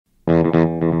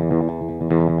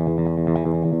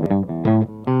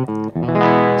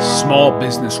Small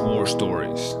business war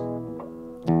stories.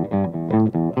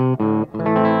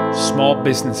 Small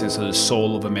businesses are the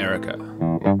soul of America.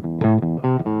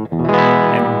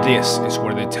 And this is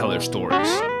where they tell their stories.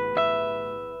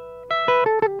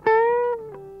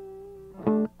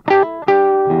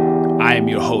 I am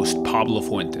your host, Pablo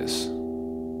Fuentes.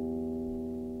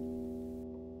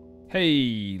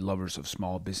 Hey, lovers of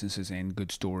small businesses and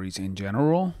good stories in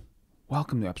general.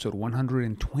 Welcome to episode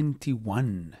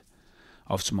 121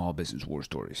 of Small Business War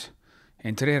Stories.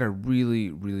 And today I had a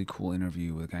really cool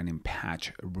interview with a guy named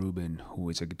Patch Rubin, who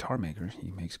is a guitar maker.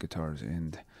 He makes guitars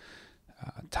in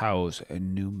Taos,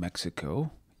 New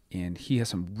Mexico. And he has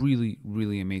some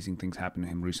really amazing things happen to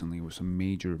him recently where some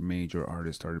major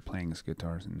artists started playing his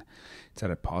guitars, and it's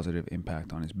had a positive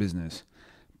impact on his business.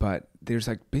 But there's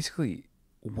basically,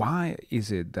 why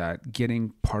is it that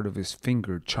getting part of his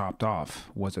finger chopped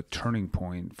off was a turning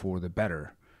point for the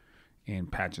better in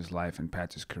Patch's life and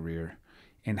Patch's career?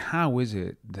 And how is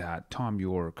it that Thom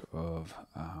Yorke of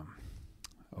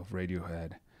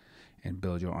Radiohead and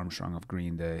Billie Armstrong of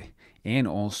Greenday, and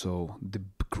also the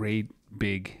great,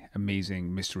 big,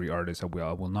 amazing mystery artist that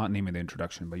I will not name in the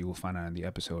introduction, but you will find out in the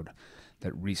episode,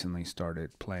 that recently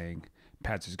started playing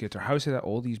Patch's guitar. How is it that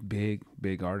all these big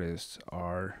artists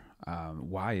are,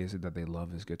 why is it that they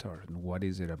love his guitar? And what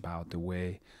is it about the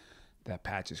way that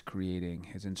Patch is creating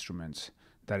his instruments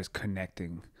that is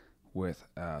connecting with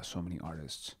so many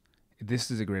artists?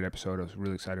 This is a great episode. I was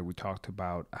really excited. We talked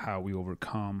about how we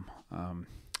overcome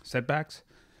setbacks,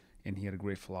 and he had a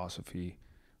great philosophy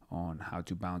on how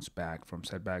to bounce back from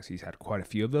setbacks. He's had quite a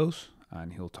few of those,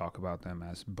 and he'll talk about them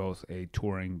as both a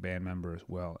touring band member as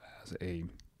well as a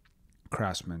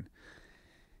craftsman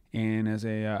and as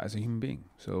a human being.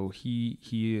 So we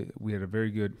had a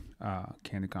very good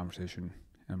candid conversation.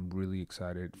 I'm really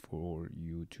excited for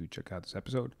you to check out this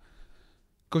episode.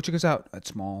 Go check us out at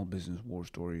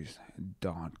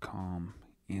smallbusinesswarstories.com.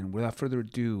 And without further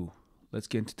ado, let's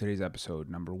get into today's episode,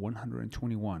 number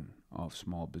 121 of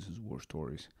Small Business War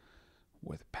Stories,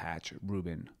 with Patch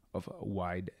Rubin of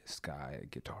Wide Sky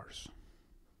Guitars.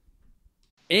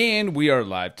 And we are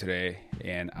live today,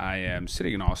 and I am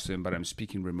sitting in Austin, but I'm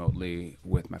speaking remotely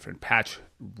with my friend Patch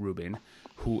Rubin,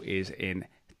 who is in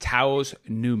Taos,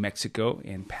 New Mexico.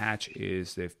 And Patch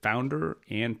is the founder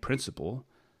and principal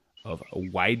of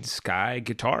Wide Sky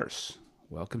Guitars.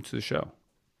 Welcome to the show.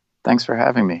 Thanks for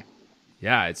having me.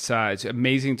 Yeah, it's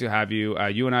amazing to have you.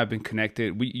 You and I have been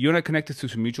connected. You and I connected through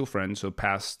some mutual friends, so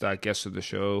past guests of the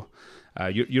show.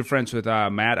 You're friends with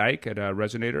Matt Ike at a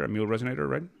Mule Resonator,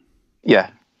 right? Yeah.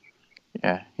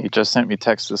 He just sent me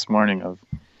text this morning of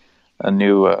a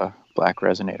new black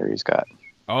resonator he's got.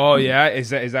 Oh yeah, is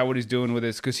that what he's doing with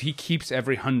this? Because he keeps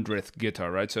every 100th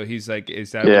guitar, right? So he's like,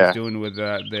 is that what he's doing with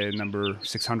the number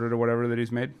 600 or whatever that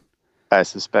he's made? I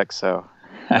suspect so.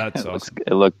 That's awesome.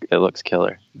 It looks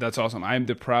killer. That's awesome. I'm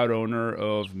the proud owner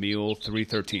of Mule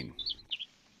 313.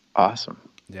 Awesome.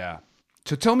 Yeah.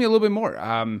 So tell me a little bit more.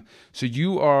 So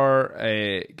you are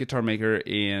a guitar maker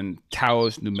in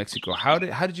Taos, New Mexico. How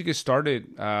did you get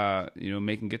started?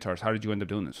 Making guitars. How did you end up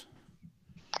doing this?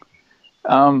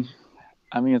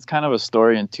 It's kind of a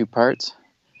story in two parts.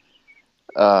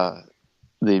 Way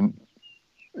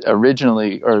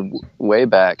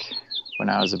back when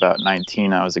I was about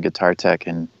 19, I was a guitar tech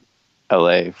in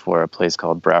LA for a place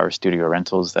called Brower Studio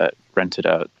Rentals that rented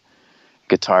out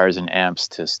guitars and amps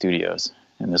to studios.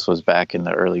 And this was back in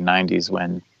the early 90s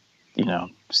when,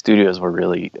 studios were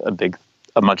really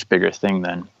a much bigger thing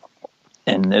then.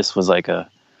 And this was like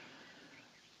a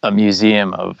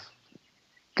museum of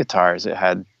guitars. It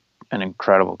had an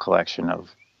incredible collection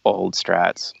of old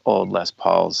Strats, old Les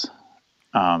Pauls,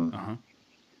 and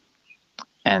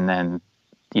then,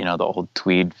 the old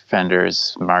Tweed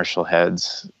Fenders, Marshall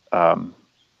heads. It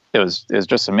was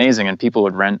just amazing. And people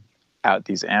would rent out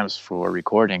these amps for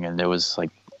recording, and there was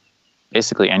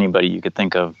basically anybody you could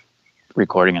think of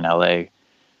recording in LA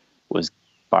was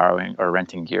borrowing or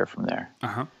renting gear from there.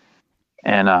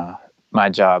 And my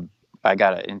job, I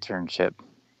got an internship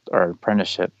or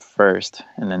apprenticeship first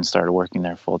and then started working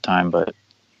there full time. But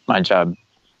my job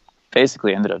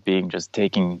basically ended up being just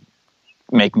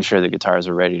making sure the guitars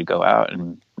were ready to go out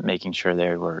and making sure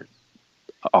they were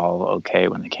all okay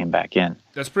when they came back in.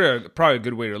 That's probably a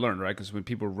good way to learn, right? Because when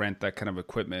people rent that kind of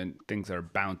equipment, things are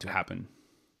bound to happen.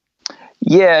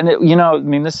 Yeah,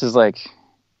 and this is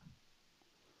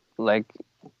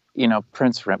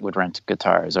Prince would rent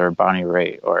guitars, or Bonnie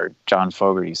Raitt, or John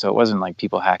Fogerty. So it wasn't like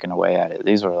people hacking away at it.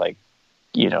 These were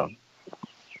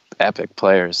epic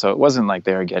players. So it wasn't like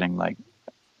they were getting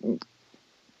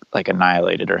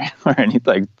annihilated or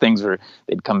anything. Things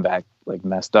they'd come back like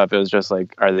messed up. It was just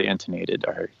like, are they intonated,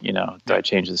 or do I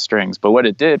change the strings? But what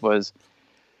it did was,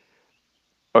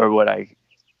 or what I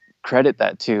credit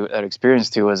that experience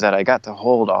to, was that I got to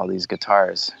hold all these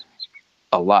guitars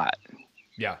a lot.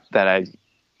 Yeah. That I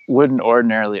wouldn't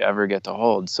ordinarily ever get to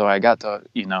hold. So I got to,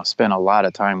 spend a lot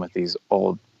of time with these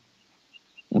old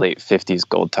late 50s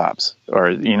gold tops, or,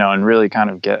 and really kind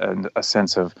of get a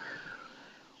sense of,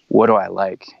 what do I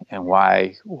like, and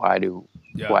why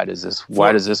does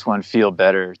this one feel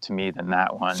better to me than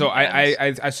that one? So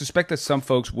I suspect that some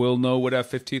folks will know what a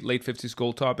late 50s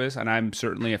gold top is, and I'm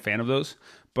certainly a fan of those.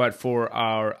 But for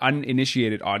our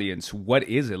uninitiated audience, what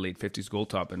is a late 50s gold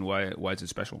top, and why is it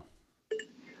special?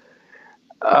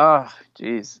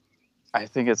 Geez. I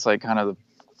think it's like kind of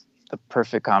the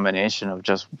perfect combination of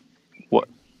just what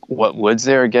woods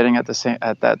they were getting at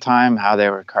that time, how they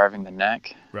were carving the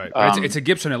neck. Right. It's a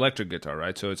Gibson electric guitar,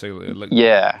 right? So it's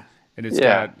yeah, and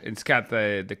it's got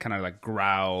the kind of like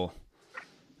growl.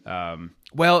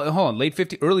 Well, hold on, early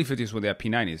 50s when they had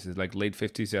P90s. It's like late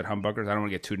 50s they had humbuckers. I don't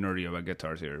want to get too nerdy about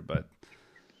guitars here, but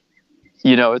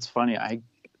it's funny.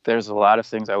 There's a lot of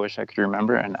things I wish I could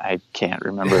remember, and I can't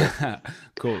remember.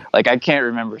 Cool. Like, I can't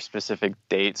remember specific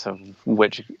dates of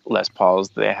which Les Pauls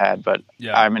they had, but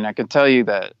yeah. I mean, I can tell you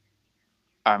that.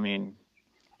 I mean,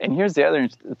 and here's the other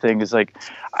thing is, like,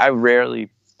 I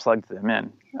rarely plugged them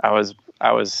in. I was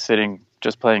sitting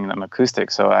just playing them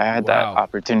acoustic, so I had that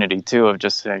opportunity too of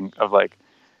just saying, of like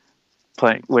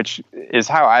playing, which is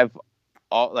how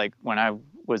when I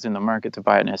was in the market to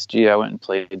buy an SG, I went and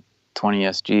played 20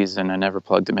 SGs and I never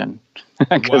plugged them in.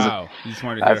 Wow. You just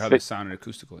wanted to hear how they sounded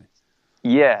acoustically.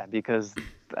 Yeah, because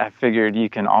I figured you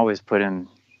can always put in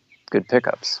good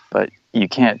pickups, but you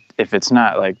can't if it's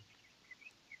not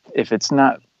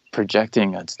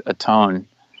projecting a tone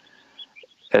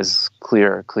as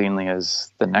clear or cleanly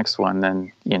as the next one,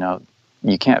 then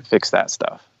you can't fix that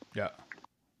stuff. Yeah,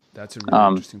 that's a really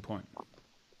interesting point.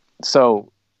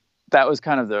 So that was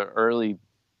kind of the early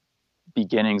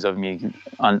beginnings of me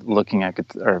looking at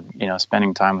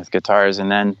spending time with guitars, and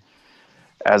then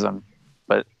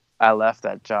but I left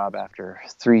that job after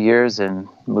 3 years and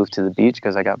moved to the beach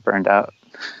because I got burned out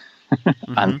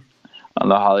on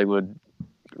the Hollywood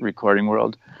recording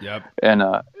world. Yep.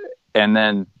 And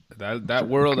then that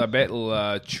world, I bet,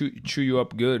 will chew you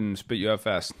up good and spit you out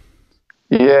fast.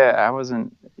 Yeah, I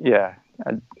wasn't. Yeah.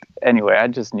 Anyway, I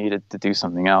just needed to do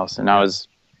something else, and I was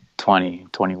 20,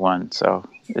 21, so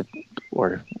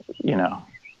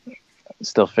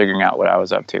still figuring out what I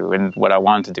was up to, and what I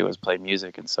wanted to do was play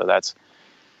music, and so that's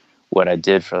what I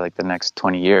did for like the next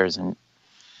 20 years. And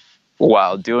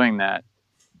while doing that,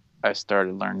 I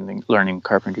started learning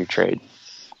carpentry trade,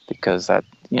 because that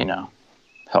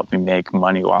helped me make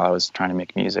money while I was trying to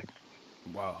make music.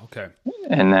 Wow. Okay.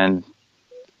 And then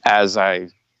as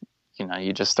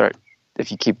you just start,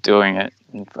 if you keep doing it,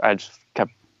 I just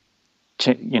kept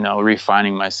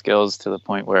refining my skills to the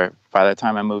point where by the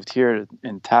time I moved here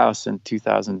in Taos in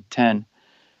 2010,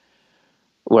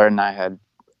 when I had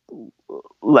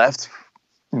left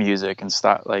music and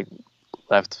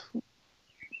left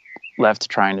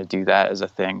trying to do that as a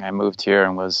thing, I moved here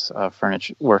and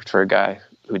worked for a guy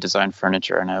who designed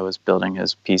furniture, and I was building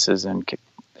his pieces and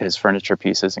his furniture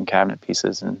pieces and cabinet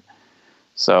pieces. And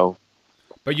so,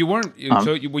 but you weren't,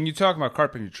 when you talk about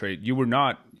carpentry trade, you were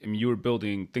not, you were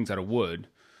building things out of wood,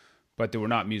 but they were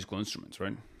not musical instruments,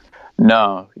 right?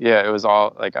 No. Yeah. It was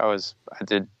all like, I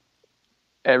did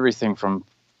everything from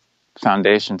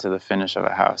foundation to the finish of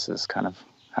a house is kind of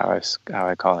how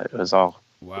I call it. It was all.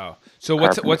 Wow. So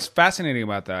what's fascinating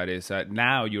about that is that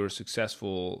now you're a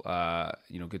successful,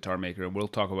 guitar maker, and we'll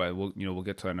talk about it. We'll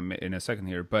get to that in a second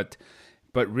here. But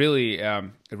really,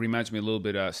 it reminds me a little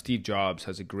bit. Steve Jobs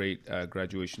has a great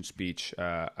graduation speech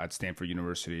at Stanford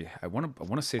University. I want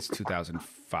to say it's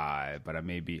 2005, but I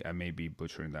may be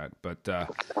butchering that. But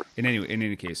in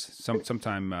any case,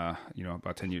 sometime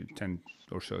about 10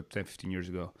 or so, 15 years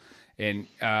ago. And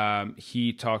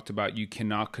he talked about you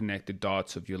cannot connect the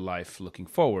dots of your life looking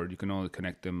forward. You can only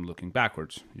connect them looking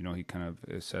backwards. He kind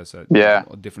of says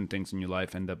that different things in your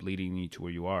life end up leading you to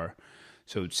where you are.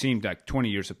 So it seemed like 20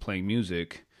 years of playing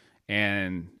music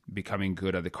and becoming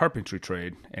good at the carpentry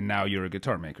trade, and now you're a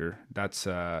guitar maker. That's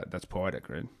poetic,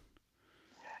 right?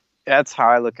 That's how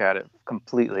I look at it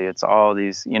completely. It's all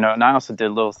these, and I also did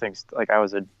little things. Like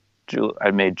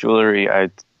I made jewelry. I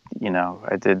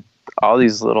did all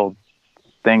these little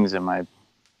things in my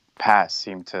past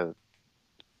seem to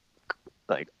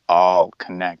like all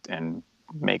connect and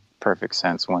make perfect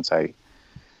sense once I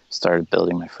started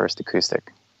building my first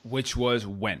acoustic. Which was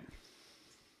when?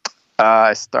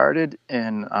 I started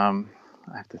in, I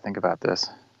have to think about this.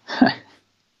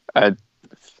 I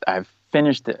I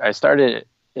finished it. I started it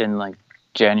in like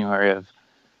January of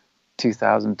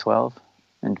 2012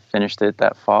 and finished it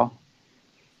that fall.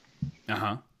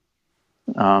 Uh-huh.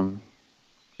 Um,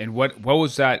 And what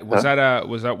was that? Was so,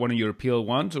 that one of your appeal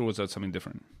ones, or was that something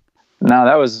different? no,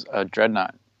 that was a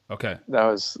Dreadnought. Okay. That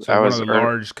was So one of the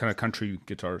large kind of country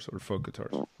guitars or folk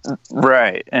guitars.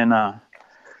 right. And I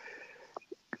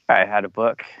had a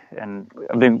book, and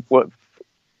I mean,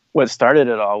 what started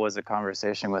it all was a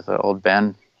conversation with an old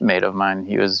bandmate of mine.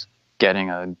 He was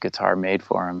getting a guitar made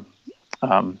for him,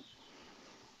 and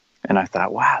I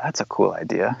thought, wow, that's a cool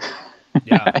idea.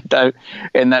 Yeah.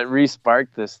 And that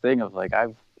re-sparked this thing of like,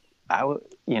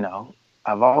 you know,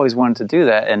 I've always wanted to do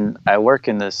that. And I work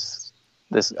in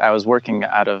I was working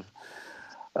out of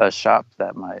a shop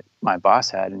that my boss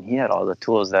had, and he had all the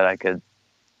tools that I could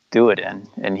do it in.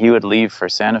 And he would leave for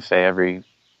Santa Fe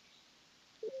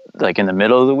like in the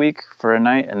middle of the week for a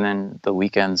night, and then the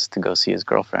weekends to go see his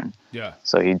girlfriend. Yeah.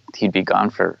 So he'd be gone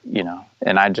for,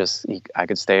 and I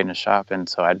could stay in the shop. And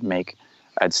so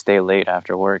I'd stay late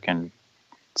after work and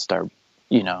start,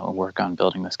 work on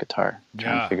building this guitar,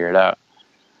 trying to figure it out.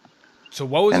 So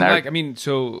what was it like? I mean,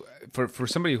 so for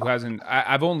somebody who hasn't,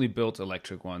 I've only built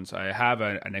electric ones. I have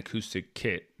an acoustic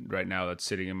kit right now that's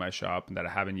sitting in my shop and that I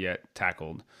haven't yet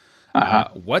tackled.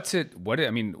 What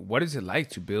is it like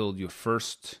to build your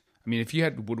first? I mean, if you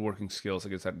had woodworking skills, I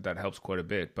guess that helps quite a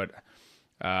bit. But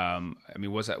I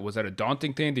mean, was that a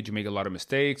daunting thing? Did you make a lot of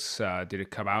mistakes? Did it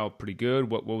come out pretty good?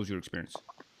 What was your experience?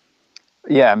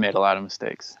 Yeah, I made a lot of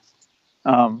mistakes,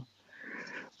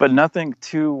 but nothing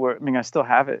too. I mean, I still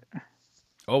have it.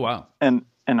 Oh wow! And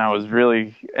I was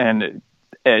really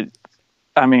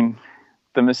I mean,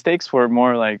 the mistakes were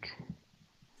more like,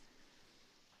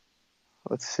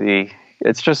 let's see,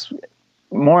 it's just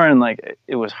more in like,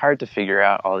 it was hard to figure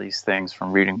out all these things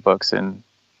from reading books and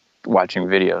watching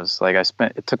videos. Like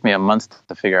it took me a month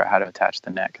to figure out how to attach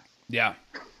the neck. Yeah,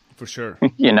 for sure.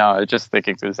 Just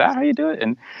thinking, is that how you do it?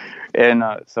 And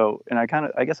I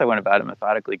guess I went about it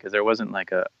methodically, because there wasn't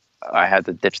like I had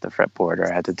to ditch the fretboard,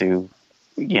 or I had to do,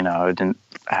 I didn't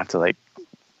have to like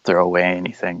throw away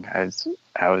anything. I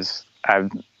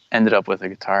ended up with a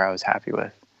guitar I was happy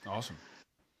with. Awesome.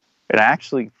 And I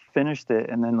actually finished it,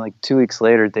 and then like 2 weeks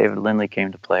later, David Lindley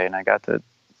came to play, and I got to,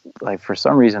 like, for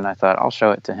some reason I thought I'll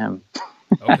show it to him.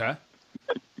 Okay.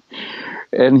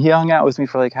 And he hung out with me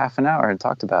for like half an hour and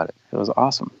talked about it. It was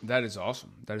awesome. That is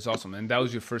awesome. And that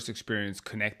was your first experience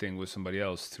connecting with somebody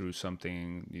else through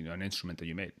something, an instrument that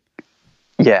you made.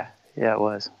 Yeah, it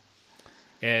was.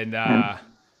 And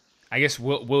I guess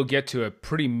we'll get to a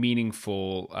pretty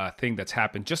meaningful thing that's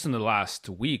happened just in the last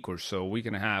week or so, week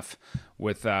and a half,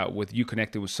 with you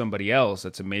connecting with somebody else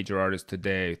that's a major artist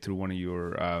today through one of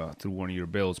your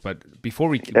builds. But before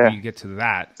we get to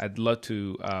that, I'd love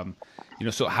to,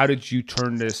 so how did you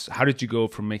turn this? How did you go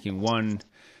from making one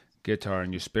guitar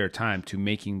in your spare time to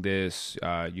making this?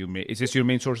 Is this your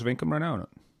main source of income right now, or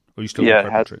are you still doing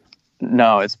carpentry?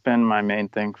 No, it's been my main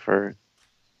thing for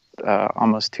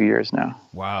almost 2 years now.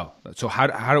 Wow. So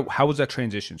how was that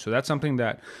transition? So that's something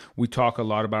that we talk a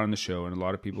lot about on the show, and a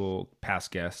lot of people, past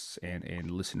guests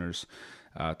and listeners,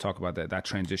 talk about that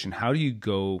transition. How do you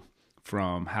go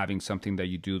from having something that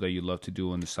you do that you love to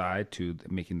do on the side to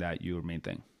making that your main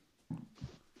thing?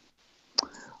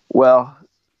 Well,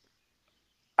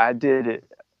 I did it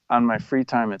on my free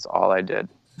time. It's all I did.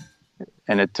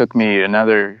 And it took me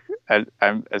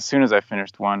as soon as I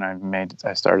finished one,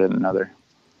 I started another.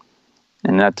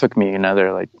 And that took me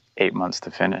another like 8 months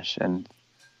to finish. And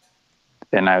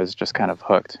I was just kind of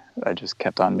hooked. I just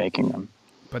kept on making them.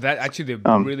 But that actually,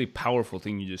 the really powerful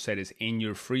thing you just said is, in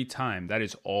your free time, that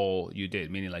is all you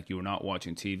did. Meaning, like, you were not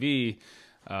watching TV,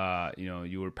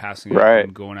 you were passing it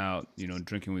and going out,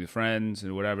 drinking with your friends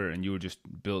and whatever. And you were just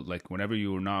like, whenever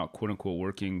you were not quote unquote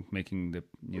working, making the,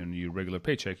 your regular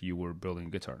paycheck, you were building a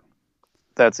guitar.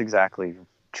 That's exactly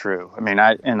true. I mean,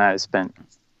 I spent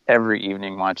every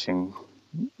evening watching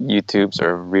YouTubes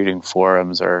or reading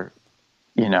forums, or,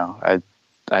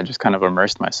 I just kind of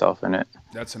immersed myself in it.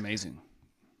 That's amazing.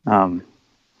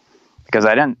 Because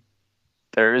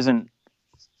there isn't,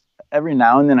 every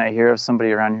now and then I hear of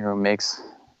somebody around here who makes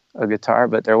a guitar,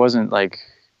 but there wasn't like,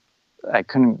 I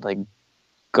couldn't like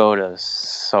go to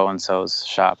so-and-so's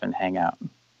shop and hang out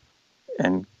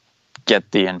and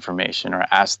get the information or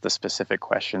ask the specific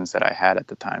questions that I had at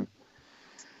the time.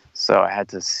 So I had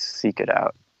to seek it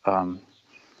out.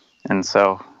 And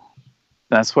so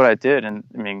that's what I did. And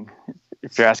I mean,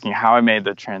 if you're asking how I made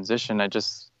the transition, I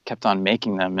just kept on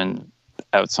making them. And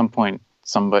at some point,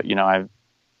 somebody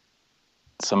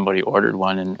ordered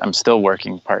one, and I'm still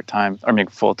working part-time,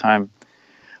 full-time,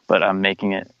 but I'm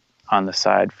making it on the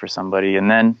side for somebody. And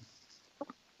then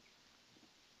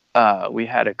we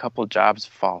had a couple jobs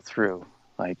fall through.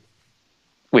 Like,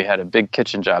 we had a big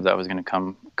kitchen job that was going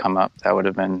to come up that would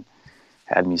have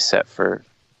had me set for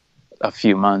a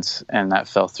few months, and that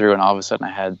fell through, and all of a sudden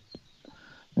I had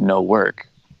no work,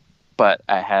 but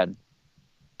I had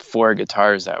 4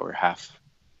 guitars that were half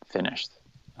finished.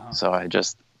 Oh. So I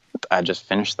just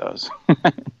finished those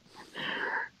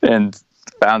and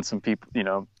found some people,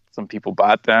 some people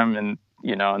bought them, and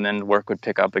and then work would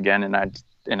pick up again, and I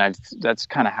that's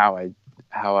kind of how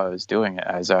I was doing it.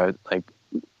 As I like,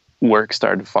 work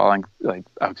started falling, like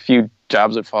a few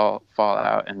jobs would fall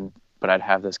out, but I'd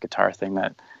have this guitar thing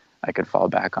that I could fall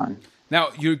back on. Now,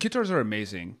 your guitars are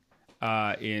amazing,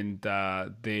 and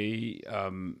they,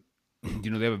 they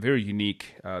have a very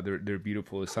unique. They're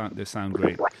beautiful. They sound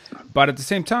great, but at the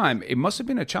same time, it must have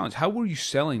been a challenge. How were you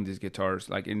selling these guitars?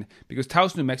 Because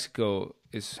Taos, New Mexico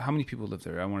is, how many people live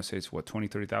there? I want to say it's what, 20,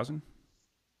 30,000?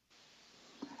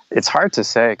 It's hard to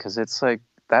say because it's like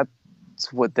that's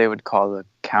what they would call the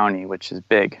county, which is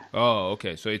big. Oh,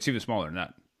 okay. So it's even smaller than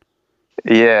that.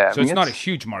 Yeah. So it's not a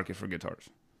huge market for guitars.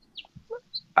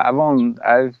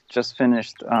 I've just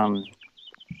finished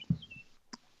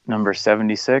number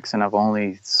 76, and I've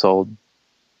only sold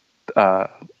to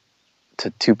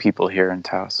 2 people here in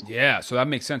Taos. Yeah, so that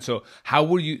makes sense. So how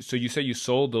were you? So you said you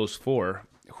sold those 4.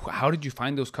 How did you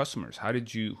find those customers? Who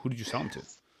did you sell them to?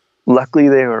 Luckily,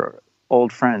 they were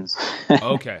old friends.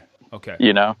 Okay.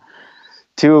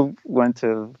 2 went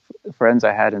to friends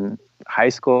I had in high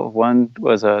school. One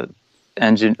was a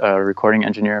recording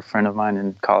engineer, a friend of mine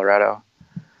in Colorado.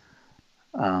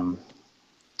 I'm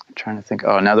trying to think.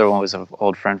 Oh, another one was an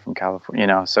old friend from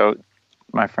California. So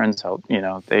my friends helped.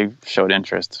 They showed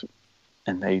interest,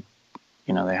 and they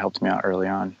helped me out early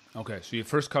on. Okay, so your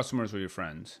first customers were your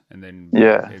friends, and then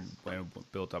it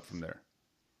built up from there.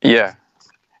 Yeah,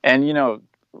 and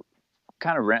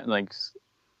kind of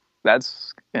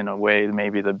that's in a way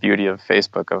maybe the beauty of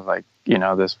Facebook, of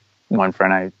this one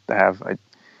friend I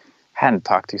hadn't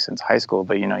talked to since high school,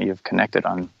 but you've connected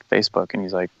on Facebook, and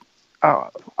he's like, oh,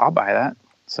 I'll buy that.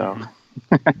 So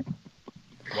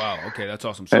wow, okay, that's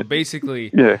awesome. So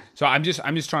basically, so I'm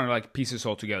just trying to piece this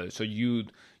all together. So you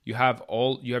have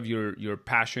your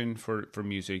passion for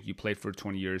music. You played for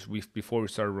 20 years. Before we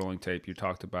started rolling tape, you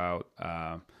talked about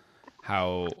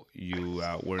how you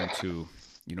were into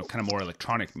kind of more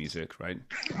electronic music, right?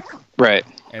 Right.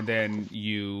 And then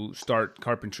you start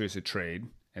carpentry as a trade,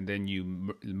 and then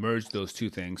you merge those 2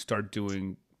 things, start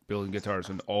building guitars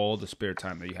in all the spare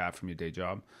time that you have from your day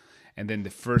job. And then the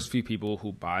first few people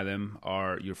who buy them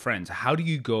are your friends. How do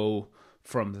you go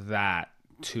from that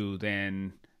to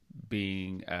then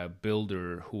being a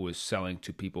builder who is selling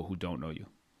to people who don't know you?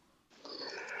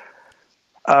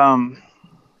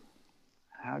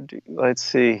 Let's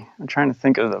see. I'm trying to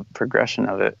think of the progression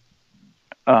of it.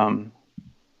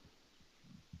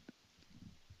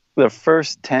 The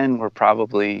first 10 were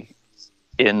probably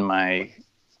in my,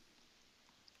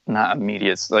 not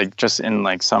immediate, just in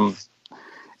some,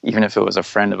 even if it was a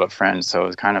friend of a friend. So it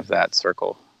was kind of that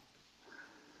circle.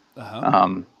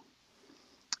 Uh-huh.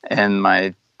 And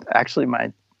my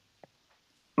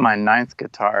 9th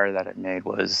guitar that I made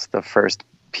was the first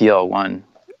PL1,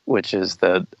 which is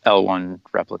the L1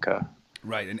 replica.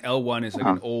 Right, and L1 is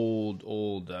an old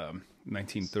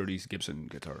 1930s Gibson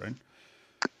guitar, right?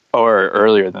 Or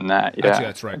earlier than that, yeah. Actually,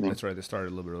 that's right. That's right. They started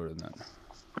a little bit earlier than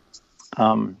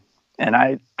that. And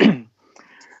I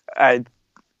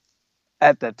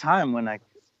at that time when I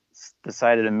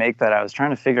decided to make that, I was trying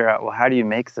to figure out, well, how do you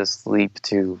make this leap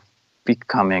to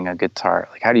becoming a guitar?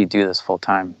 How do you do this full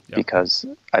time? Yep. Because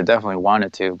I definitely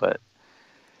wanted to, but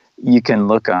you can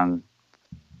look on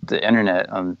the internet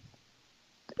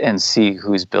and see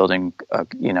who's building,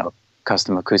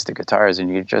 custom acoustic guitars, and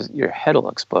your head will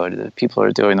explode. People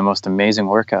are doing the most amazing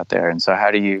work out there. And so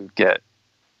how do you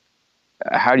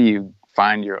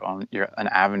find an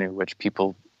avenue which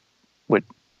people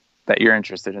that you're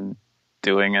interested in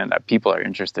doing and that people are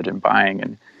interested in buying?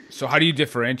 And so how do you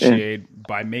differentiate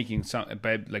by making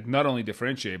not only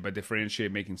differentiate, but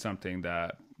differentiate making something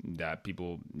that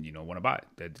people want to buy,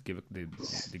 that they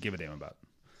give a damn about?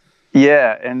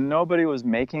 Yeah, and nobody was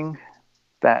making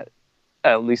that,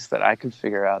 at least that I could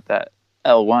figure out, that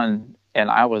L1,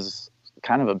 and I was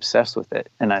kind of obsessed with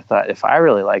it. And I thought, if I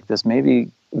really like this,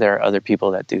 maybe there are other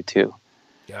people that do too.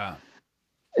 Yeah.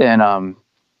 And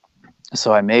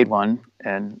so I made one,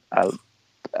 and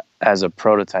as a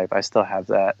prototype, I still have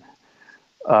that.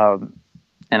 And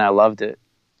I loved it.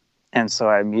 And so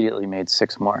I immediately made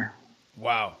 6 more.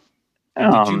 Wow.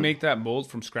 And did you Um, make that mold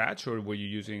from scratch, or were you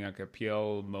using like a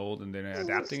PL mold and then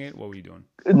adapting it? What were you doing?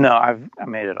 no, I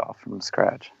made it all from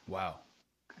scratch. Wow.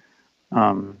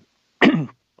 Um,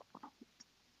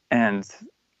 and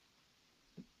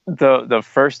the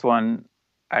first one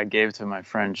I gave to my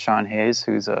friend Sean Hayes,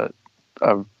 who's a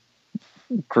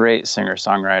great singer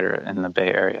songwriter in the Bay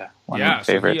Area. One of my Yeah,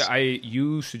 so favorites.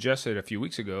 you suggested a few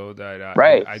weeks ago that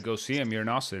Right. I go see him here in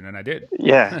Austin, and I did.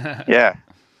 Yeah. Yeah.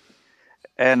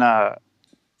 And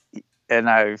and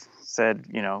I said,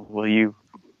 will you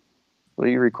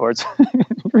record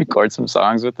record some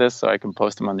songs with this so I can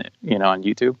post them on on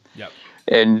YouTube? Yep.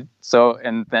 And so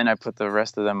and then I put the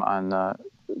rest of them on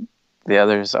the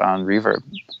others on Reverb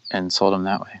and sold them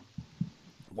that way.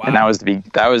 Wow. And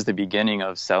that was the beginning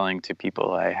of selling to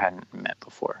people I hadn't met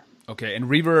before. Okay, and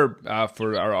Reverb,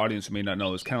 for our audience who may not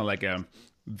know, is kind of like a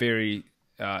very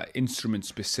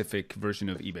instrument-specific version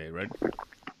of eBay, right?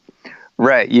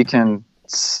 Right. You can,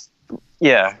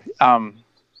 yeah. And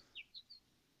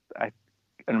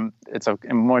it's a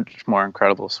much more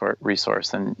incredible resource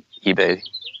than eBay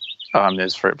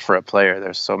is for a player.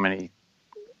 There's so many.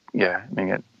 Yeah,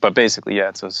 but basically, yeah,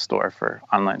 it's a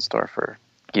online store for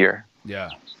gear.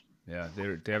 Yeah, yeah, they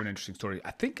have an interesting story.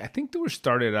 I think they were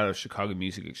started out of Chicago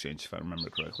Music Exchange, if I remember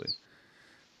correctly.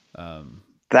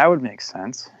 That would make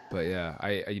sense. But yeah,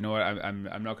 I you know what, I'm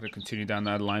not going to continue down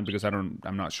that line because I'm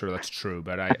not sure that's true.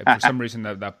 But for some reason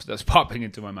that's popping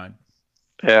into my mind.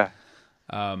 Yeah.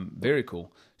 Very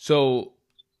cool. So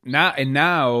now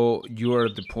you're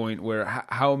at the point where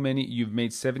how many you've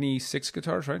made 76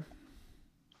 guitars, right?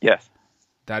 Yes.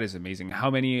 That is amazing. How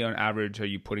many on average are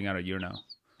you putting out a year now?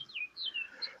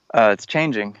 It's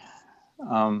changing.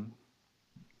 I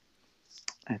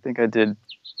think I did.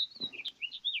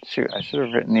 Shoot, I should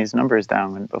have written these numbers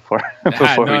down before we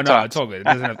talked. No, it's all good.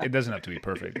 It doesn't have to be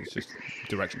perfect. It's just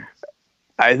direction.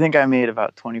 I think I made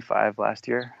about 25 last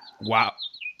year. Wow.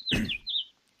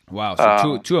 Wow.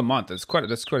 So two a month. That's quite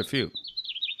a few.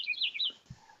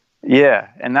 Yeah,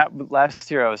 and that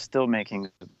last year I was still making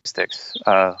sticks.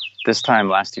 This time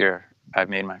last year I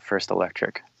made my first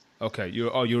electric. Okay,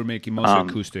 you were making mostly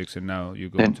acoustics, and now you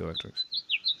go into electrics.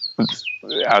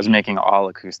 I was making all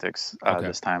acoustics Okay.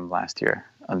 this time last year,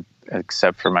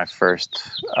 except for my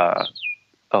first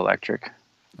electric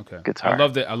guitar.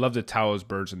 I love the Taos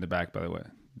birds in the back. By the way,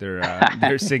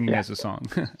 they're singing as a song.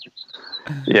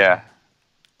 Yeah.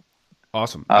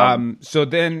 Awesome. So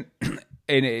then,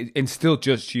 and still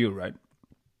just you, right?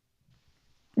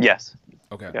 Yes.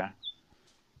 Okay. Yeah.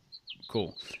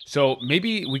 Cool. So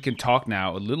maybe we can talk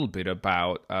now a little bit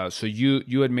about. So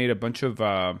you had made a bunch of.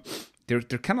 They're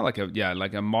kind of like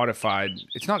a modified.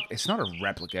 It's not a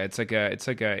replica. It's like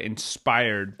a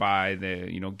inspired by the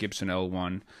Gibson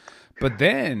L1, but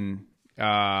then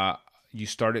you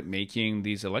started making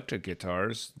these electric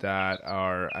guitars that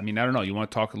are. I mean, I don't know. You want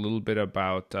to talk a little bit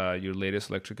about your latest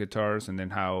electric guitars and then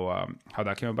how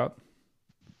that came about?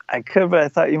 I could, but I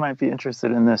thought you might be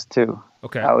interested in this too.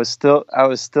 Okay. I was still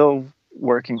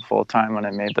working full time when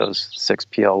I made those 6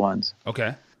 PL1s.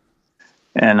 Okay.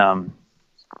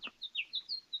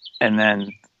 And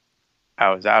then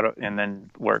I was and then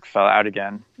work fell out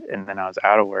again, and then I was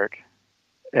out of work,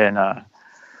 and I'm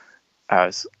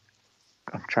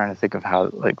trying to think of how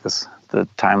the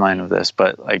timeline of this,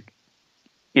 but I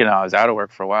was out of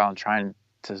work for a while and trying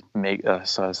to make.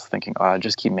 So I was thinking, I'll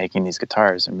just keep making these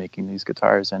guitars, and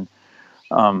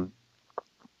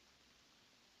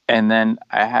then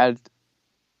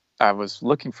I was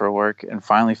looking for work and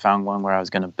finally found one where I was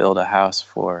going to build a house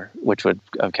which would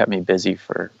have kept me busy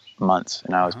for months,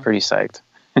 and I was pretty psyched.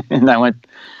 And I went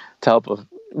to help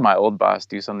my old boss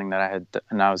do something that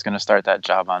and I was going to start that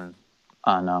job on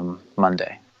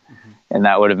Monday, and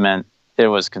that would have meant it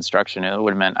was construction. It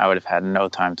would have meant I would have had no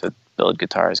time to build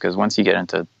guitars, because once you get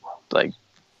into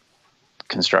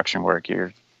construction work,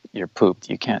 you're pooped.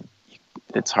 You can't.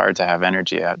 It's hard to have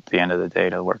energy at the end of the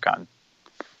day to work on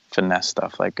finesse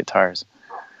stuff like guitars.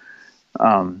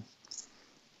 And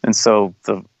so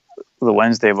the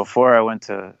Wednesday before, I went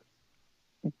to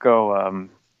go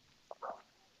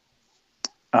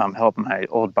help my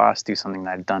old boss do something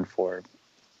that I'd done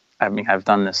I've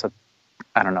done this,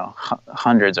 I don't know,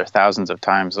 hundreds or thousands of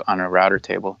times on a router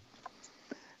table.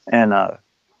 And I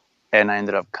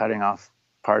ended up cutting off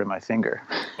part of my finger.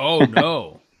 Oh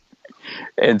no.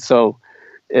 And so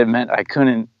it meant I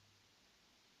couldn't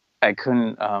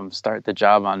start the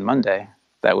job on Monday.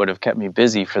 That would have kept me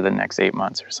busy for the next 8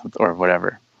 months or something, or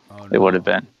whatever it would have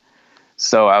been.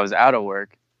 So I was out of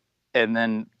work, and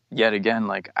then yet again,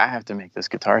 I have to make this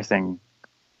guitar thing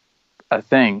a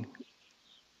thing.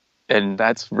 And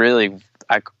that's really,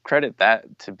 I credit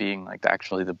that to being like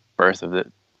actually the birth of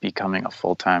it becoming a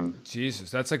full-time Jesus,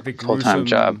 that's like the full-time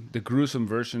job. gruesome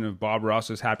version of Bob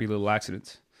Ross's Happy Little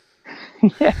Accidents.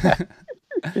 Yeah.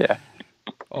 Yeah.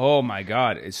 Oh my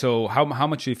God! So how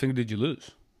much do you think did you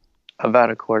lose?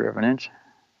 About a quarter of an inch.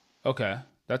 Okay,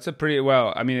 that's a pretty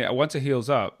well. I mean, once it heals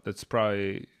up, that's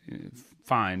probably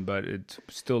fine. But it's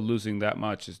still losing that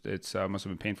much. It's must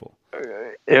have been painful.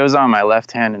 It was on my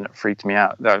left hand, and it freaked me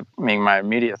out. I mean, my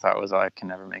immediate thought was, oh, I can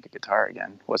never make a guitar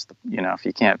again. What's the, if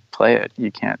you can't play it,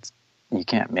 you can't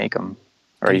make them.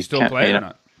 Or Can you still can't, play it or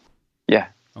not? Yeah.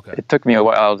 Okay. It took me a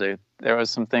while to. There was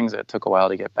some things that took a while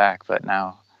to get back, but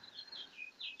now,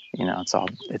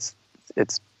 it's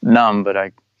numb,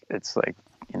 but it's like,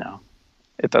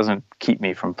 it doesn't keep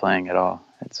me from playing at all.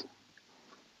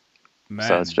 Man,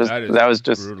 so it's just that was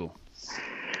just brutal.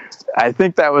 I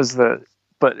think that was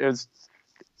but it was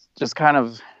just kind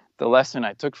of the lesson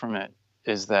I took from it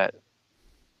is that,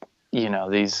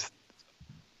 these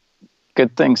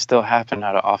good things still happen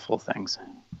out of awful things.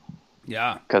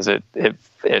 Yeah. Because it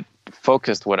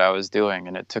focused what I was doing,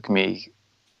 and it took me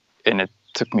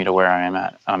to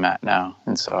where I'm at now.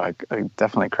 And so I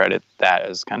definitely credit that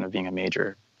as kind of being a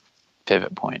major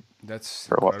pivot point. That's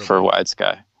for Wide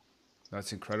Sky.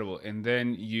 That's incredible. And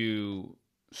then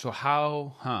so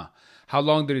how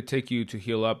long did it take you to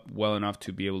heal up well enough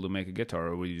to be able to make a guitar,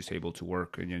 or were you just able to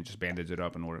work and you just bandage it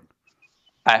up and work?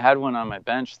 I had one on my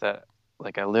bench that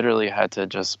like I literally had to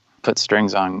just put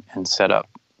strings on and set up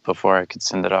before I could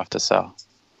send it off to sell,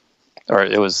 or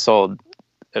it was sold.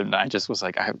 And I just was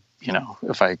like,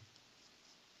 if I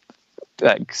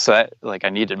I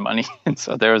needed money, and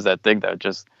so there was that thing that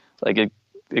just like it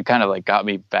kind of like got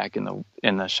me back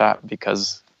in the shop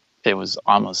because it was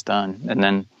almost done, and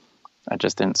then I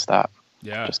just didn't stop.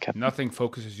 Yeah, just kept. Nothing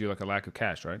focuses you like a lack of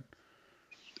cash, right?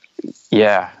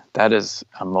 Yeah, that is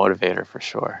a motivator for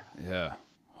sure. Yeah,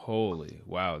 holy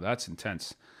wow, that's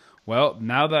intense. Well,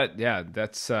 now that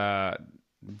that's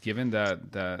given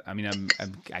that I mean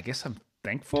I guess I'm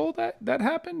thankful that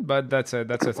happened, but that's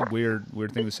a weird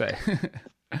thing to say.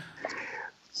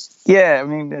 Yeah, I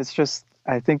mean it's just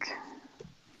I think.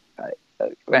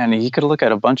 And you could look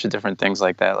at a bunch of different things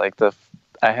like that. Like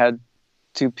I had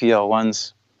 2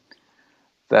 PL1s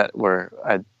that were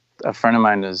a friend of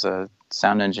mine is a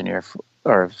sound engineer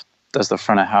or does the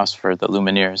front of house for the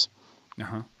Lumineers,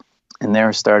 and they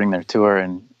were starting their tour,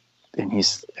 and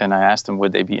I asked him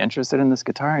would they be interested in this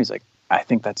guitar. He's like, I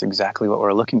think that's exactly what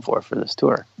we're looking for this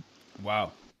tour.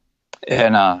 Wow.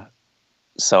 And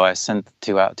so I sent the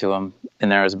 2 out to him,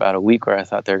 and there was about a week where I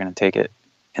thought they were going to take it,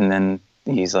 and then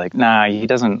he's like, nah, he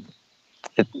doesn't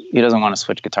want to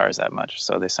switch guitars that much.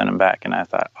 So they sent him back, and I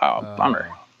thought, bummer.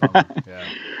 Yeah.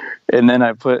 And then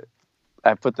I put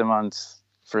them on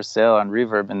for sale on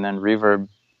Reverb, and then Reverb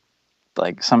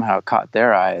like somehow caught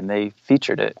their eye, and they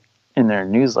featured it in their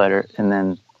newsletter, and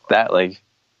then that like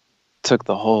took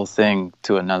the whole thing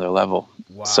to another level.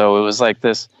 Wow. So it was like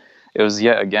this. It was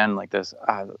yet again like this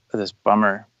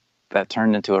bummer that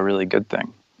turned into a really good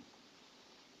thing.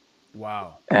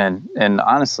 Wow. And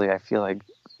honestly, I feel like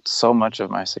so much of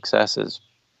my success has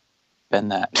been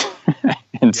that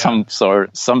in some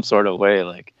sort of way,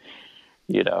 like,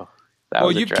 that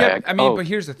was a drag. But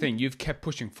here's the thing. You've kept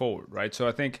pushing forward, right? So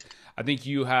I think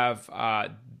you have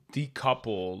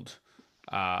decoupled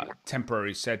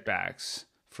temporary setbacks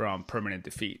from permanent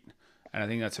defeat. And I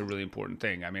think that's a really important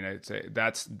thing. I mean,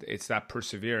 it's that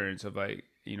perseverance of like,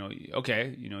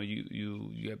 okay,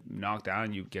 you get knocked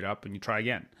down, you get up and you try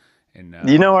again. And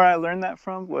you know where I learned that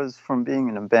from was from being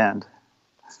in a band.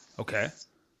 Okay.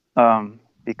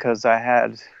 Because we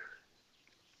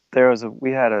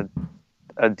had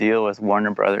a deal with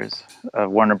Warner Brothers, a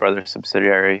Warner Brothers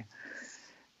subsidiary,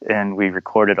 and we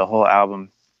recorded a whole album.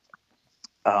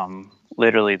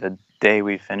 Literally the day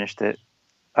we finished it,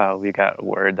 we got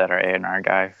word that our A&R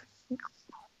guy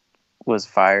was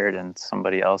fired and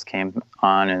somebody else came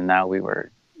on, and now we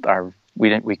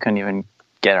couldn't even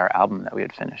get our album that we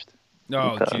had finished.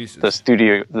 Oh, Jesus. The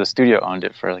studio owned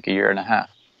it for like a year and a half.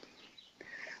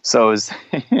 So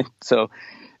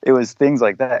it was things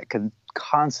like that.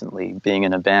 Constantly being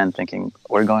in a band, thinking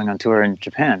we're going on tour in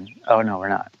Japan. Oh no, we're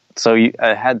not. So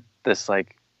I had this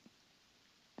like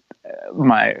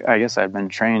I guess I'd been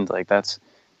trained like that's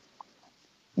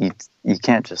you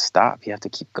can't just stop. You have to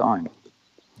keep going.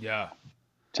 Yeah.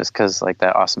 Just because like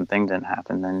that awesome thing didn't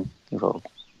happen, then you will.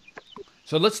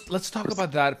 So let's talk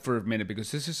about that for a minute,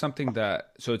 because this is something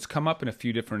so it's come up in a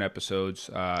few different episodes.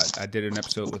 I did an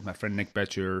episode with my friend Nick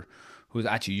Betcher, who's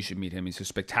actually, you should meet him. He's a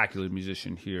spectacular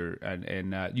musician here,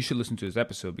 and you should listen to his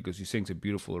episode because he sings a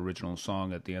beautiful original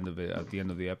song at the end of it, at the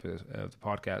end of the episode of the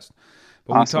podcast.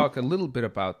 But we talk a little bit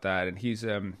about that, and he's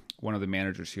one of the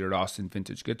managers here at Austin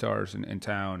Vintage Guitars in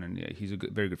town, and he's a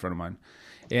very good friend of mine.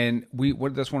 And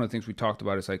that's one of the things we talked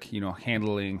about is like,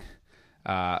 handling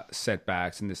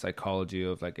setbacks and the psychology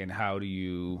of like, and how do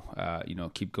you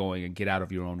keep going and get out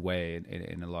of your own way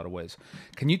in a lot of ways.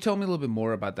 Can you tell me a little bit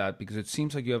more about that, because it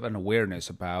seems like you have an awareness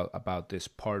about this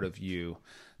part of you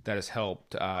that has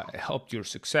helped your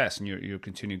success and your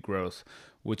continued growth,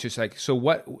 which is like, so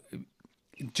what,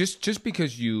 just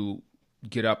because you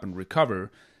get up and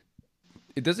recover,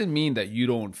 it doesn't mean that you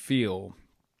don't feel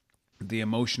the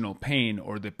emotional pain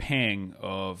or the pang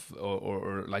of,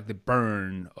 or like the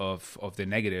burn of the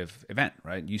negative event,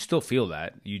 right? You still feel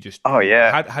that. You just, oh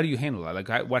yeah. How do you handle that?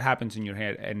 Like, what happens in your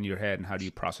head, and how do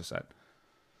you process that?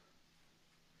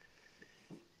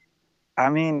 I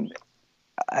mean,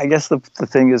 I guess the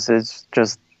thing is, it's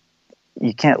just,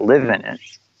 you can't live in it,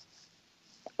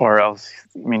 or else,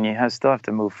 I mean, you still have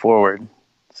to move forward.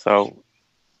 So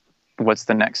what's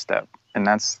the next step? And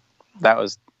that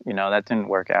was, that didn't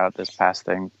work out, this past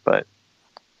thing, but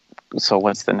so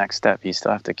what's the next step? You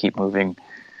still have to keep moving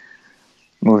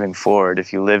forward.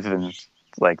 If you live in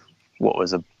like what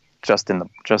was just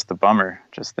the bummer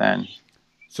just then.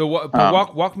 So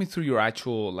walk me through your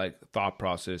actual like thought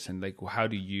process, and like, how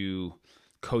do you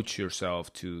coach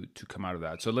yourself to come out of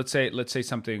that? So let's say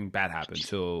something bad happened.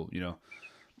 So,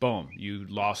 boom, you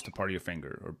lost a part of your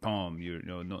finger, or boom, you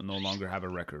no longer have a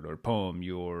record, or boom,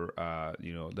 your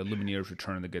the Lumineers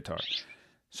return the guitar.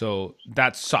 So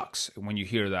that sucks when you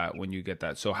hear that, when you get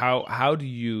that. So how do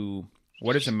you,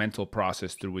 what is the mental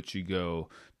process through which you go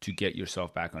to get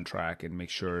yourself back on track and make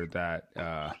sure that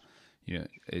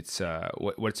it's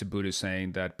what's the Buddha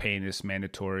saying, that pain is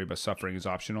mandatory but suffering is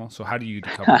optional? So how do you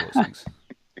decouple those things?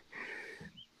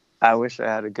 I wish I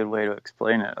had a good way to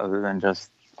explain it other than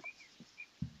just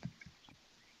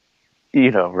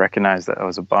recognize that it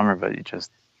was a bummer, but you just,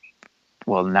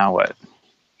 well, now what?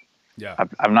 Yeah.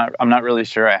 I'm not really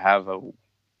sure I have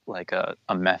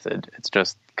a method. It's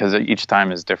just because each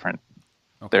time is different.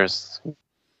 Okay. There's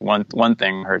one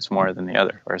thing hurts more than the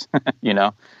other, or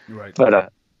Right.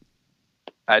 But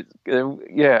I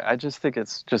just think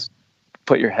it's just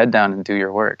put your head down and do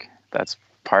your work. That's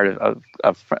part of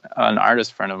an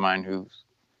artist friend of mine who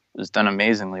has done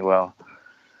amazingly well.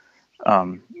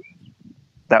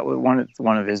 That was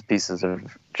one of his pieces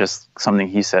of just something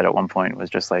he said at one point, was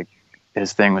just like,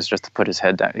 his thing was just to put his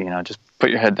head down, just put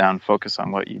your head down, focus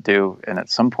on what you do. And at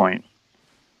some point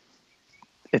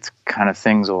it's kind of,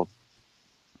 things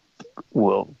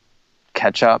will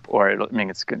catch up, or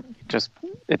it's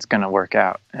going to work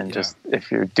out. And just,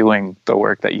 if you're doing the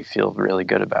work that you feel really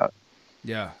good about.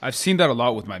 Yeah, I've seen that a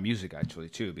lot with my music actually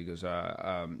too, because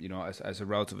as a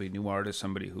relatively new artist,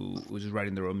 somebody who was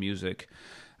writing their own music,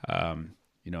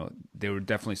 there were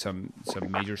definitely some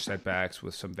major setbacks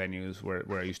with some venues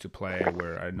where I used to play,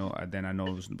 where I know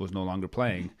was no longer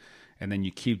playing, and then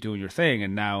you keep doing your thing,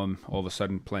 and now I'm all of a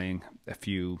sudden playing a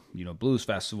few blues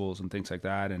festivals and things like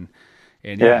that, and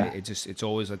it's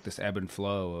always like this ebb and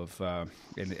flow of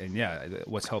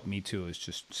what's helped me too is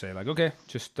just say like, okay,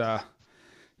 just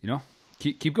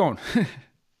keep going.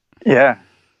 Yeah,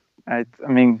 I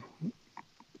mean,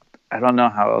 I don't know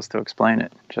how else to explain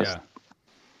it. Just. Yeah.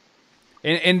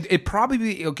 And it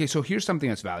probably, okay, so here's something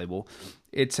that's valuable.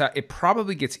 It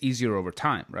probably gets easier over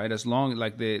time, right? As long,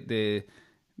 like the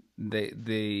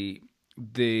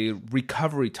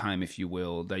recovery time, if you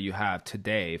will, that you have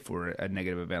today for a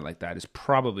negative event like that is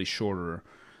probably shorter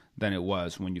than it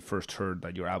was when you first heard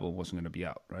that your album wasn't going to be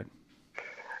out, right?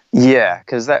 Yeah,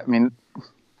 because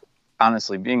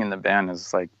honestly, being in the band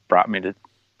has like brought me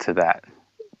to that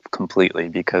completely,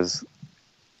 because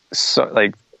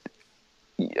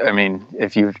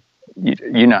if you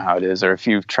know how it is, or if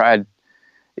you've tried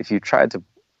to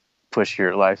push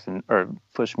your life or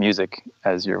push music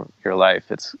as your life,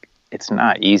 it's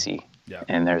not easy. Yeah.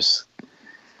 And there's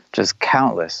just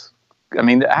countless. I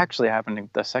mean, it actually happened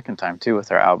the second time too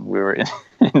with our album. We were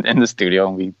in the studio,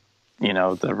 and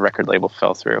the record label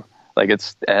fell through. Like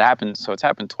it happened. So it's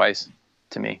happened twice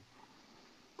to me.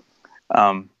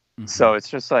 So it's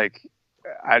just like,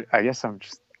 I guess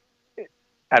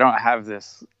I don't have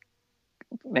this,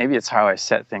 maybe it's how I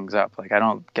set things up. Like I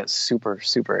don't get super,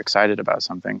 super excited about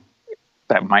something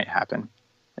that might happen.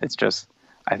 It's just,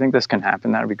 I think this can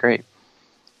happen. That'd be great.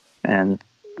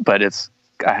 But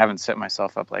I haven't set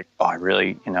myself up like, oh, I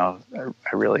really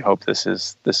hope this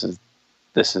is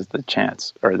the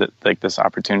chance, or that like this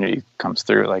opportunity comes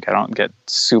through. Like I don't get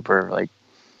super like,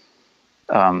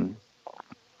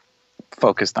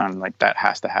 focused on like that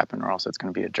has to happen or else it's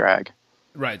going to be a drag.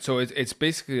 Right. So it's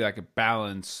basically like a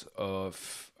balance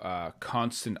of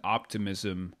constant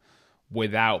optimism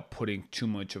without putting too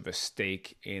much of a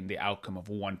stake in the outcome of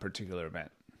one particular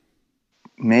event.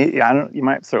 Maybe you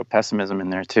might throw pessimism in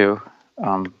there too.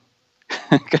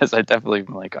 Because I definitely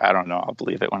like, I don't know, I'll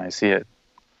believe it when I see it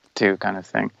too, kind of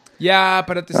thing. Yeah,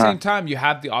 but at the same time, you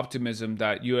have the optimism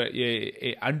that you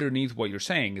underneath what you're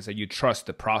saying is that you trust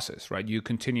the process, right? You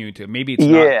continue to maybe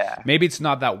it's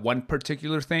not that one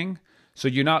particular thing. So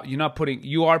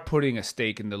you are putting a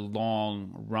stake in the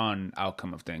long run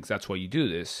outcome of things. That's why you do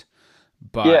this,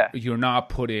 but you're not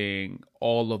putting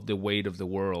all of the weight of the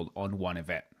world on one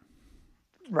event.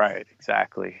 Right,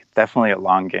 exactly. Definitely a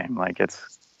long game. Like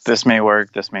this may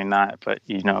work, this may not, but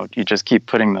you just keep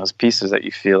putting those pieces that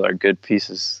you feel are good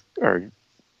pieces or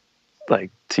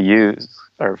like to use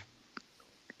or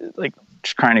like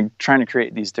trying to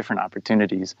create these different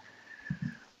opportunities.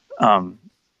 And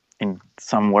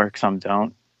some work, some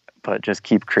don't, but just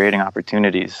keep creating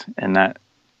opportunities. And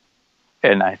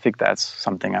I think that's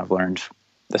something I've learned,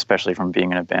 especially from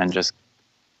being in a band. Just,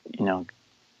 you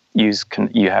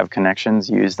have connections,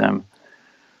 use them.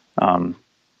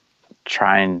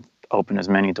 Try and open as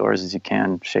many doors as you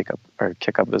can, shake up or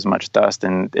kick up as much dust,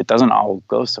 and it doesn't all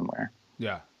go somewhere.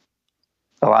 Yeah.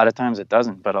 A lot of times it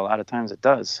doesn't, but a lot of times it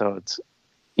does. So it's,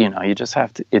 you just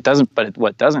have to, it doesn't, but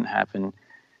what doesn't happen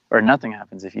or nothing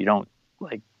happens if you don't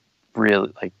like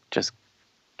really like just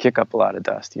kick up a lot of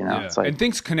dust, Yeah. It's like, and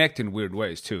things connect in weird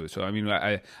ways too. So, I mean,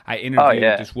 I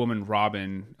interviewed this woman,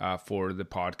 Robin, for the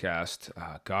podcast.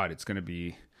 God, it's going to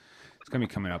be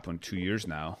coming up on 2 years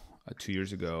now. 2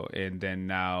 years ago, and then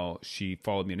now she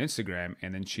followed me on Instagram,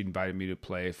 and then she invited me to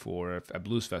play for a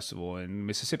blues festival in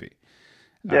Mississippi.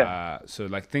 So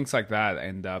like things like that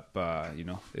end up,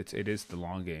 it is the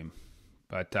long game.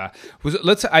 But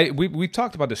we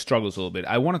talked about the struggles a little bit.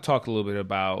 I want to talk a little bit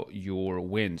about your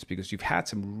wins because you've had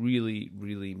some really,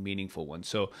 really meaningful ones.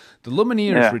 So the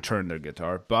Lumineers returned their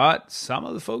guitar, but some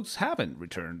of the folks haven't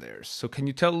returned theirs. So can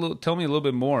you tell me a little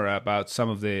bit more about some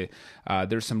of the?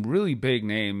 There's some really big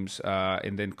names,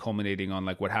 and then culminating on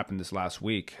like what happened this last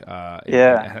week.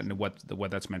 And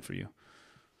what that's meant for you.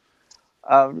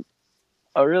 A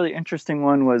really interesting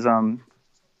one was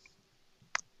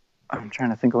I'm trying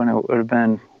to think when it would have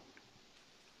been.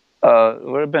 It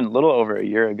would have been a little over a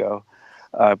year ago.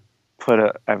 I put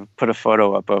a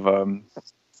photo up of a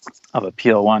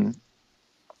PL1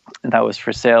 that was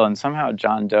for sale, and somehow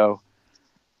John Doe,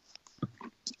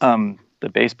 the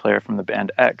bass player from the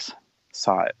band X,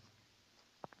 saw it.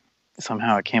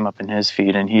 Somehow it came up in his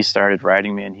feed, and he started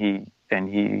writing me, and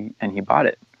he bought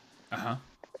it.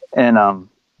 And I'm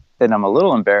a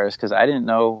little embarrassed because I didn't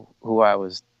know who I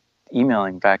was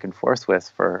emailing back and forth with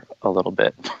for a little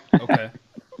bit. Okay.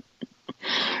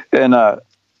 and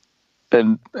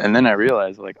then I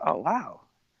realized like, oh wow,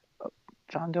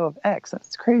 John Doe of X,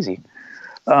 that's crazy.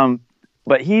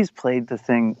 But he's played the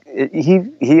thing.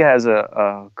 He has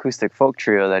a acoustic folk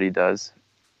trio that he does,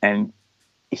 and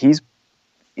he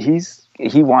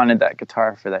wanted that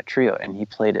guitar for that trio, and he's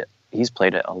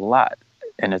played it a lot,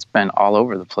 and it's been all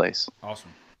over the place.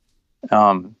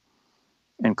 Awesome.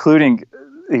 Including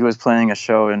he was playing a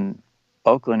show in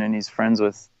Oakland, and he's friends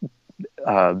with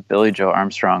Billie Joe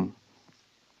Armstrong,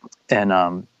 and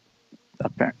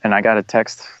I got a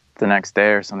text the next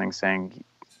day or something saying,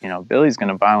 Billie's going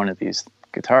to buy one of these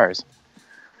guitars.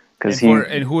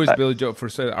 And who is Billie Joe for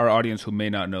our audience who may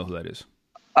not know who that is?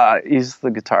 He's the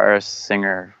guitarist,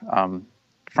 singer,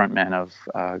 frontman of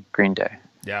Greenday.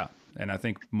 Yeah, and I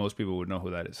think most people would know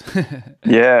who that is.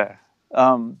 Yeah.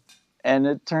 And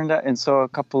it turned out, and so a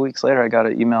couple of weeks later, I got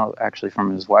an email actually from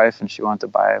his wife, and she wanted to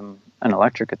buy him an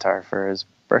electric guitar for his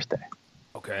birthday.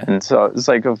 Okay. And so it's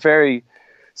like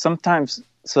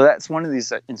so that's one of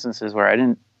these instances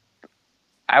where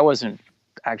I wasn't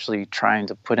actually trying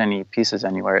to put any pieces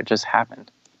anywhere. It just happened,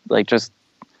 like just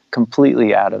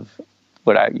completely out of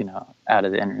out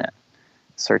of the internet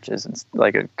searches. And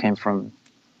like it came from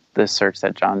this search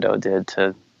that John Doe did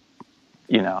to,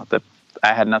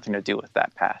 I had nothing to do with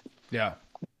that path. Yeah.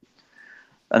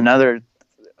 Another,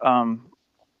 I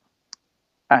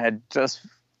had just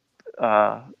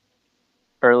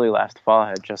early last fall, I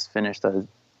had just finished an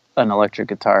electric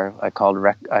guitar I call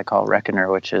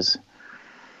Reckoner, which is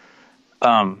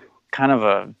kind of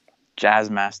a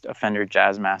Fender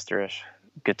Jazzmaster-ish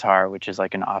guitar, which is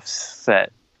like an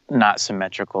offset, not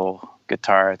symmetrical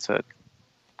guitar. It's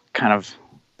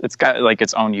got like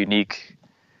its own unique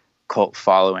cult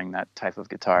following, that type of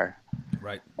guitar.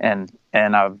 Right. And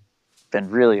I've been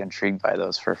really intrigued by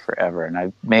those for forever. And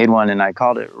I made one, and I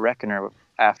called it Reckoner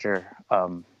after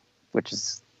which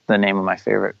is the name of my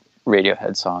favorite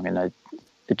Radiohead song, and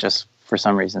it just for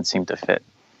some reason seemed to fit.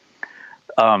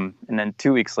 And then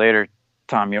 2 weeks later,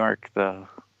 Thom Yorke, the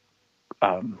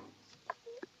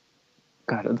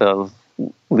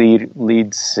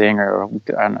lead singer, or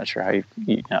I'm not sure how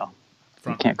you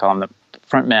can't call him the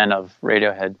front man of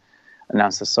Radiohead,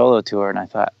 announced a solo tour, and I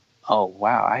thought, oh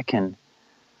wow, I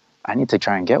need to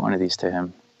try and get one of these to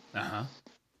him.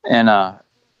 And I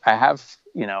have,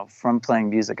 from playing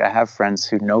music, I have friends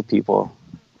who know people,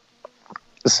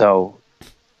 so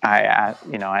I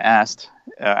asked.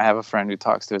 I have a friend who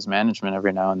talks to his management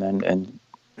every now and then,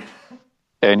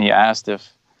 and he asked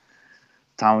if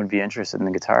Thom would be interested in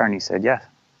the guitar, and he said yeah.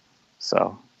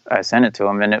 So I sent it to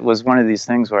him, and it was one of these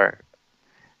things where,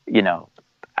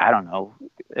 I don't know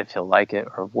if he'll like it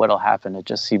or what'll happen. It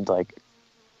just seemed like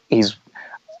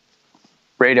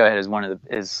Radiohead is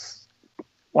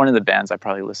one of the bands I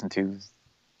probably listen to,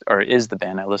 or is the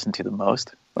band I listen to the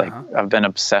most. Like I've been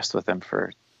obsessed with them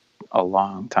for a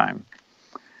long time.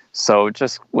 So it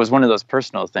just was one of those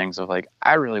personal things of like,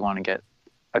 I really want to get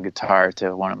a guitar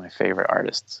to one of my favorite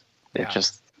artists. Yeah.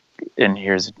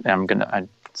 I'm gonna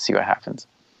see what happens.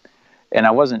 And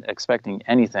I wasn't expecting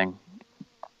anything,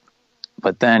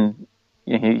 but then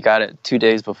he got it 2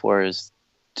 days before his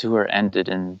tour ended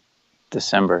in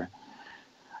December.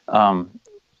 And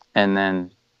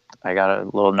then I got a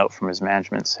little note from his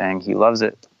management saying he loves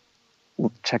it.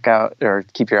 Check out, or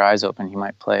keep your eyes open. He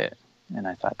might play it. And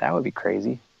I thought that would be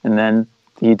crazy. And then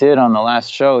he did. On the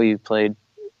last show, he played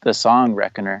the song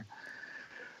Reckoner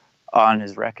on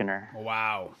his Reckoner.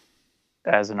 Wow.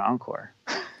 As an encore.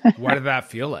 What did that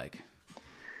feel like?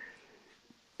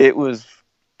 It was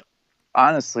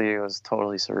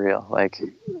totally surreal. Like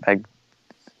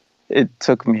it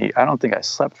took me, I don't think I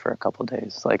slept for a couple of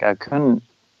days. Like I couldn't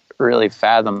really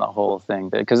fathom the whole thing,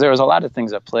 because there was a lot of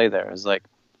things at play there. It was like,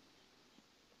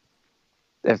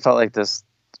 it felt like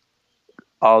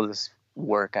all this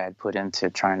work I had put into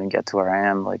trying to get to where I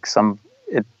am. Like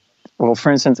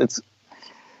for instance,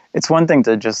 it's one thing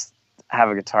to just have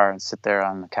a guitar and sit there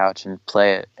on the couch and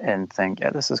play it and think,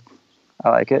 yeah, I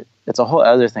like it. It's a whole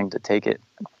other thing to take it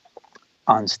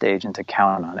on stage and to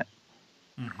count on it.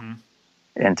 Mm-hmm.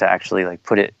 And to actually like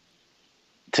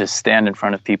to stand in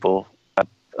front of people,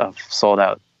 a sold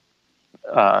out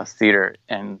theater,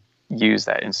 and use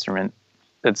that instrument.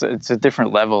 It's a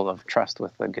different level of trust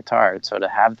with the guitar. So to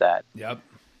have that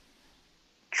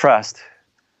trust,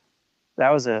 that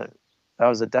was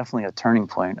definitely a turning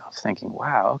point of thinking,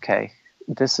 wow, okay,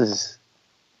 this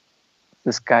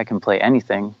guy can play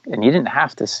anything, and you didn't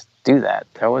have to do that.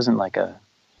 There wasn't like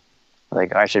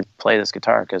I should play this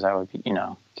guitar because I would be,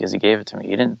 because he gave it to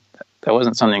me. That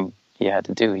wasn't something you had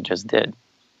to do. He just did.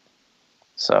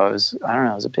 So it was, I don't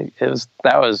know,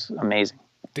 that was amazing.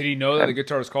 Did he know that the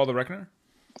guitar was called the Reckoner?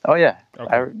 Oh yeah.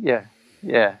 Okay.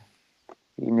 Yeah.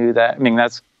 He knew that. I mean,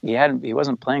 he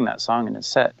wasn't playing that song in his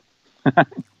set.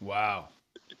 Wow.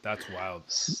 That's wild.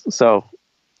 So,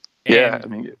 yeah,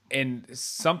 and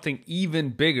something even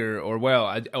bigger, or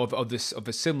of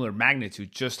a similar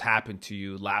magnitude, just happened to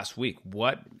you last week.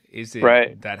 What is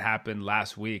it that happened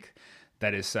last week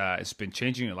that is it's been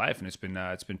changing your life, and it's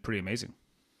been pretty amazing?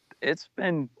 It's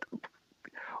been,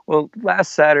 well,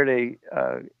 last Saturday,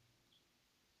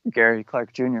 Gary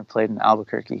Clark Jr. played in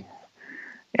Albuquerque,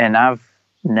 and I've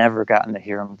never gotten to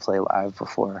hear him play live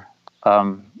before,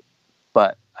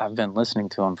 but I've been listening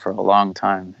to him for a long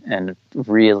time, and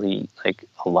really like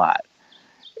a lot.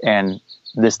 And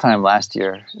this time last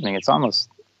year, it's almost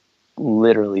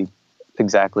literally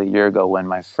exactly a year ago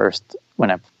when I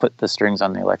put the strings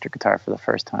on the electric guitar for the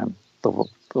first time, the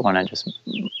one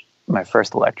my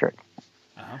first electric.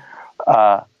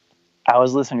 Uh-huh. I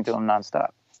was listening to him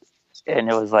nonstop, and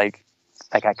it was like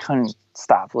I couldn't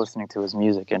stop listening to his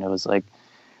music, and it was like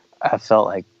I felt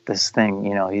like this thing,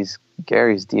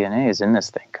 Gary's DNA is in this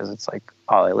thing, because it's like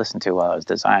all I listened to while I was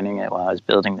designing it, while I was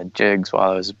building the jigs,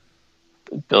 while I was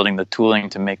building the tooling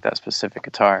to make that specific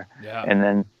guitar, and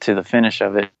then to the finish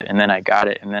of it, and then I got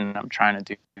it, and then I'm trying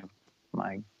to do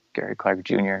my Gary Clark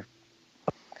Jr.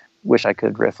 wish I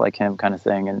could riff like him kind of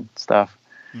thing and stuff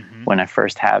when I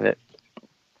first have it.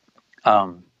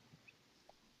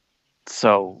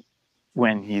 So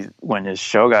when his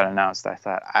show got announced, I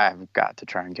thought, I've got to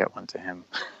try and get one to him.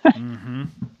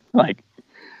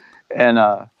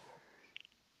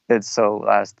 It's so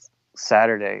last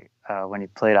Saturday, when he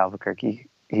played Albuquerque,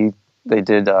 they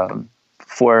did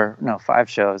 5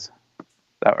 shows,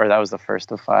 that was the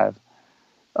first of 5.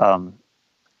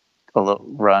 A little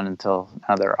run until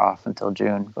now, they're off until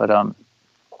June. But an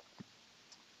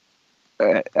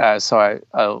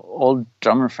old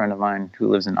drummer friend of mine who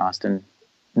lives in Austin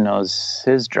knows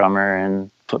his drummer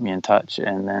and put me in touch.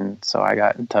 And then so I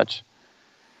got in touch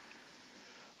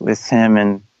with him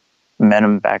and met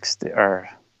him backstage, or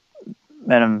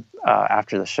met him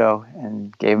after the show,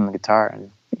 and gave him the guitar,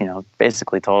 and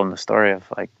basically told him the story of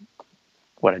like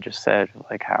what I just said,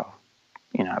 like how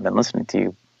I've been listening to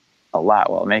you a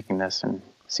lot while making this, and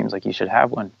it seems like you should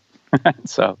have one.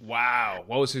 So wow,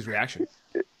 what was his reaction?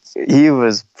 he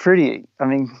was pretty. I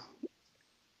mean,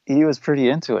 he was pretty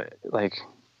into it. Like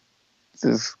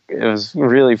it was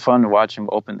really fun to watch him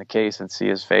open the case and see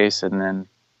his face, and then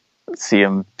see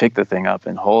him pick the thing up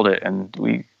and hold it, and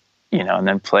and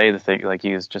then play the thing. Like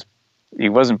he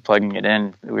wasn't plugging it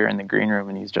in. We were in the green room,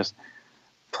 and he's just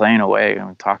playing away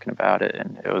and talking about it,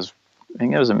 and I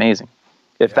think it was amazing.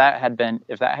 If that had been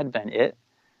it,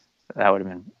 that would have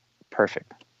been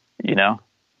perfect.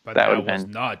 But that that would have was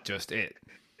been not just it.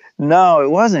 No, it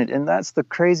wasn't, and that's the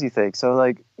crazy thing. So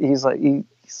like he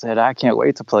said, I can't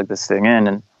wait to plug this thing in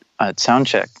and at sound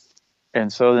check,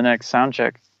 and so the next sound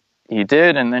check he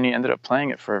did, and then he ended up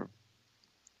playing it for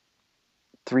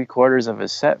 3/4 of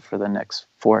his set for the next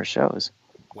 4 shows.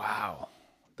 Wow.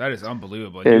 That is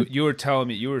unbelievable. You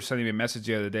were sending me a message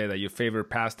the other day that your favorite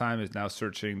pastime is now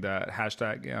searching that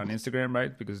hashtag on Instagram,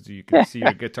 right? Because you can see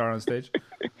your guitar on stage.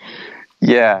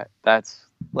 Yeah, that's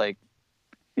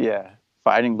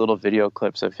finding little video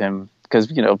clips of him,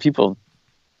 because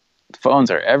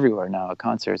phones are everywhere now at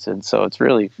concerts, and so it's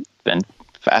really been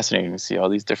fascinating to see all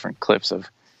these different clips of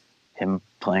him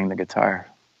playing the guitar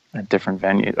at different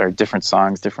venues, or different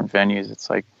songs, different venues. It's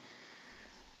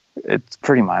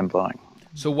pretty mind blowing.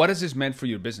 So what has this meant for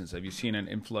your business? Have you seen an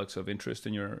influx of interest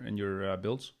in your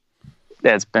builds?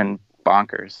 Yeah, it's been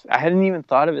bonkers. I hadn't even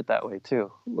thought of it that way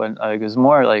too. When it was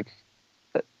more like,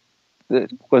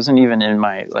 it wasn't even in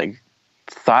my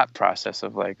thought process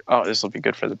of oh, this will be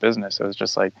good for the business. It was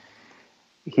just like,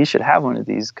 he should have one of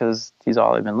these because he's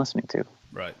all I've been listening to.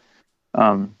 Right.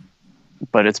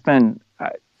 But it's been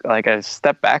I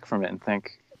step back from it and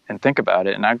think about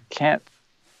it, and I can't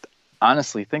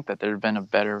honestly think that there'd been a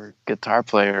better guitar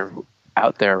player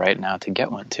out there right now to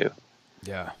get one to.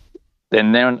 Yeah.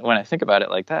 And then when I think about it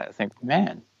like that, I think,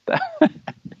 man,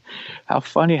 how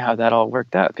funny how that all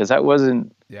worked out, because that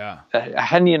wasn't. Yeah. It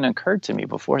hadn't even occurred to me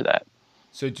before that.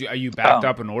 So are you backed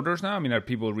up in orders now? I mean, are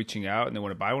people reaching out and they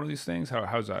want to buy one of these things?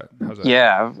 How's that?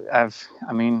 Yeah, I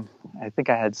think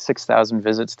I had 6,000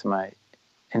 visits to my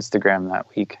Instagram that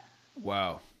week.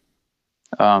 Wow.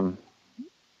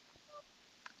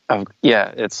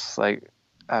 It's like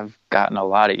I've gotten a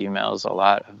lot of emails, a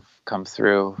lot have come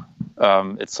through.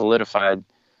 It solidified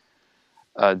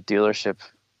a dealership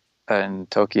in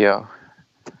Tokyo.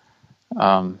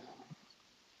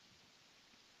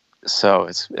 So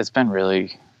it's been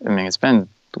really, it's been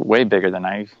way bigger than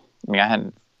I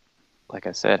hadn't, like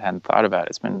I said, hadn't thought about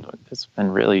it. It's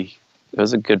been really, it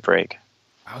was a good break.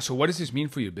 Wow. So what does this mean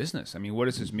for your business? I mean, what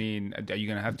does this mean? Are you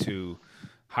going to have to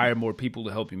hire more people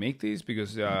to help you make these?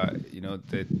 Because, I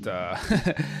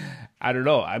don't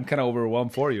know. I'm kind of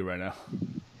overwhelmed for you right now.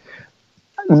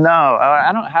 No,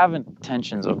 I don't have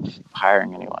intentions of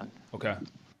hiring anyone. Okay.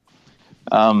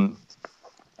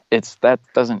 That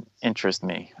doesn't interest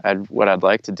me. What I'd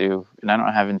like to do, and I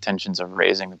don't have intentions of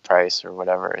raising the price or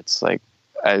whatever. It's like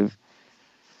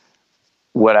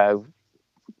what I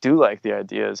do like the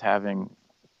idea is having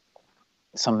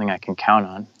something I can count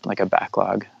on, like a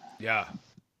backlog. Yeah.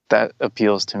 That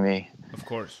appeals to me. Of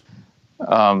course.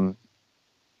 But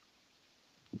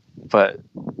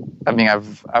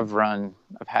I've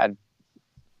had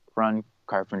run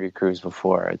carpentry crews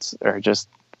before. Just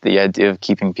the idea of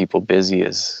keeping people busy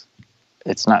it's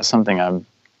not something I'm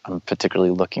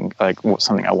particularly looking,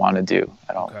 something I want to do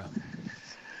at all. Okay.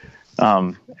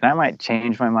 And I might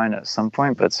change my mind at some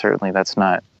point, but certainly that's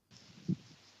not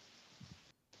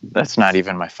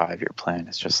even my 5-year plan.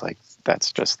 It's just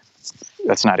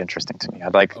that's not interesting to me. I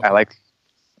like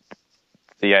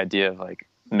the idea of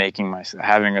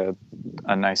having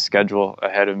a nice schedule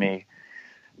ahead of me,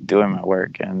 doing my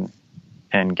work and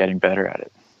getting better at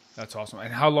it. That's awesome.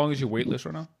 And how long is your wait list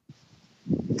right now?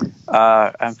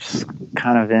 I'm just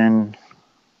kind of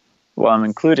I'm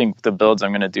including the builds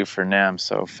I'm going to do for NAMM,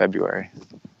 so February.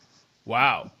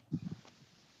 Wow.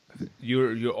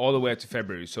 You're all the way up to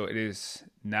February. So it is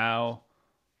now,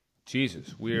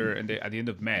 Jesus, we're at the end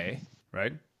of May,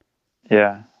 right?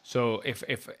 Yeah. So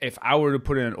if I were to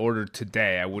put in an order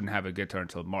today, I wouldn't have a guitar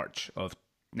until March of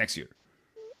next year.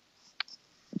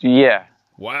 Yeah.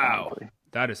 Wow. Probably.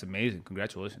 That is amazing.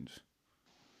 Congratulations.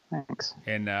 Thanks.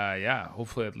 And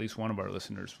hopefully at least one of our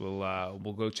listeners will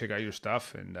go check out your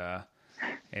stuff and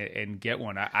get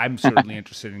one. I'm certainly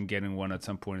interested in getting one at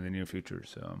some point in the near future.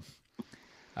 So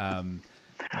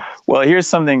Well, here's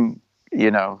something,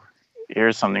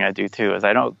 here's something I do too, is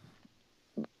I don't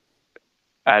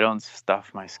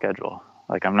stuff my schedule.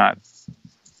 Like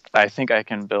I think I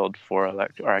can build four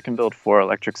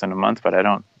electrics in a month, but I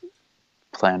don't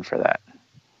plan for that.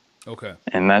 Okay.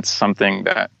 And that's something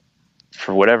that,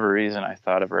 for whatever reason, I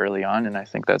thought of early on, and I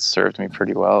think that served me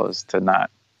pretty well, is to not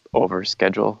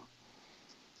overschedule,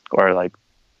 or like,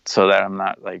 so that I'm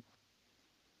not like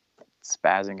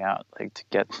spazzing out, like to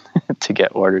get to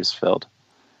get orders filled.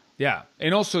 Yeah,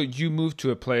 and also you moved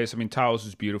to a place. I mean, Taos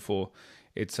is beautiful.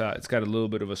 It's got a little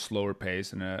bit of a slower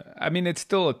pace, and I mean, it's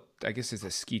still I guess it's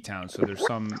a ski town, so there's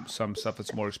some stuff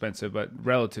that's more expensive, but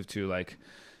relative to like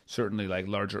certainly like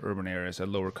larger urban areas, at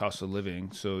lower cost of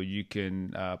living, so you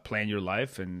can plan your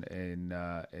life and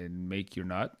make your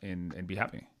nut and be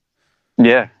happy.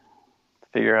 Yeah,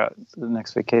 figure out the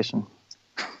next vacation.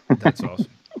 That's awesome.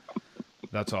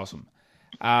 That's awesome.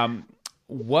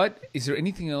 What is there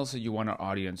anything else that you want our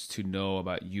audience to know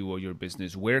about you or your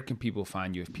business? Where can people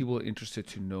find you? If people are interested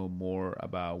to know more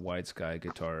about White Sky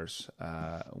Guitars,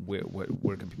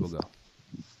 where can people go?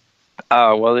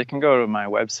 Well, they can go to my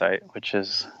website, which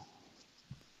is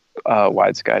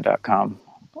widesky.com,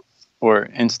 or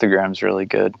Instagram's really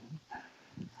good.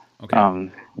 Okay.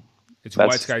 It's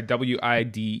Widesky,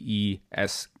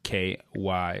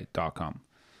 WIDESKY.com.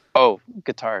 Oh,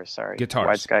 guitars, sorry.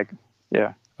 Guitars. Widesky,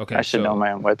 yeah. Okay. I should know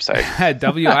my own website.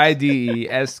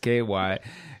 WIDESKY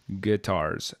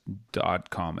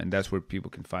guitars.com, and that's where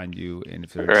people can find you. And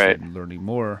if they're interested in learning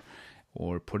more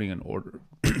or putting an order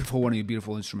for one of your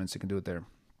beautiful instruments, they can do it there.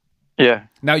 Yeah.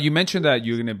 Now, you mentioned that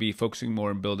you're going to be focusing more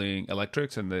on building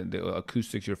electrics, and the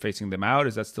acoustics, you're phasing them out.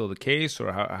 Is that still the case,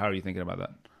 or how are you thinking about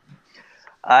that?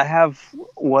 I have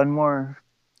one more.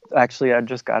 Actually, I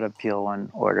just got a PL1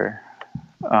 order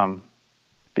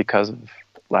because of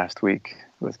last week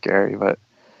with Gary, but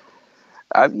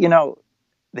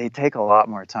they take a lot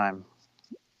more time.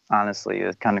 Honestly,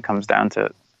 it kind of comes down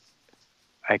to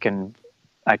I can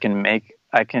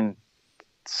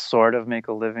sort of make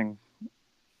a living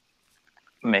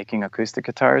making acoustic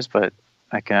guitars, but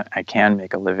I can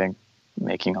make a living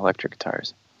making electric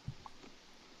guitars.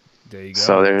 There you go.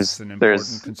 So that's an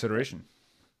important consideration.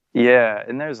 Yeah,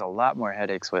 and there's a lot more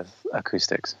headaches with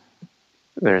acoustics.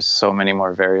 There's so many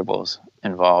more variables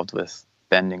involved with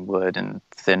bending wood and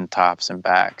thin tops and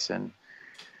backs, and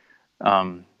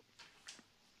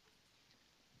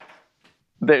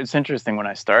it's interesting. When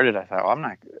I started, I thought, well,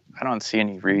 I don't see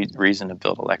any reason to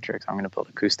build electrics. I'm going to build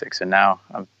acoustics, and now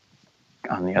I'm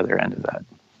on the other end of that.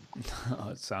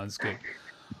 Oh, it sounds good.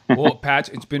 Well, Patch,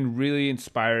 it's been really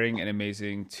inspiring and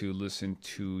amazing to listen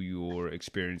to your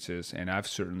experiences, and I've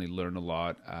certainly learned a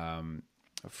lot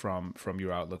from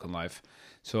your outlook on life.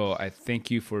 So I thank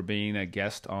you for being a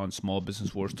guest on Small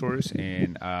Business War Stories,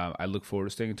 and I look forward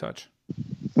to staying in touch.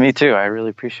 Me too. I really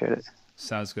appreciate it.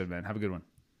 Sounds good, man. Have a good one.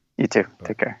 You too. Bye.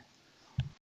 Take care.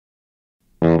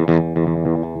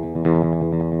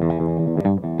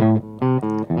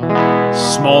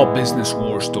 Small Business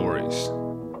War Stories.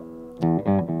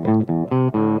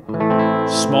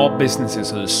 Small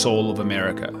businesses are the soul of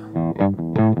America.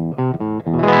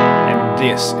 And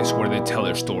this is where they tell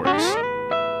their stories.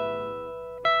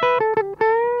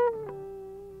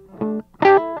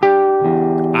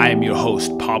 I am your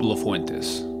host, Pablo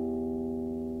Fuentes.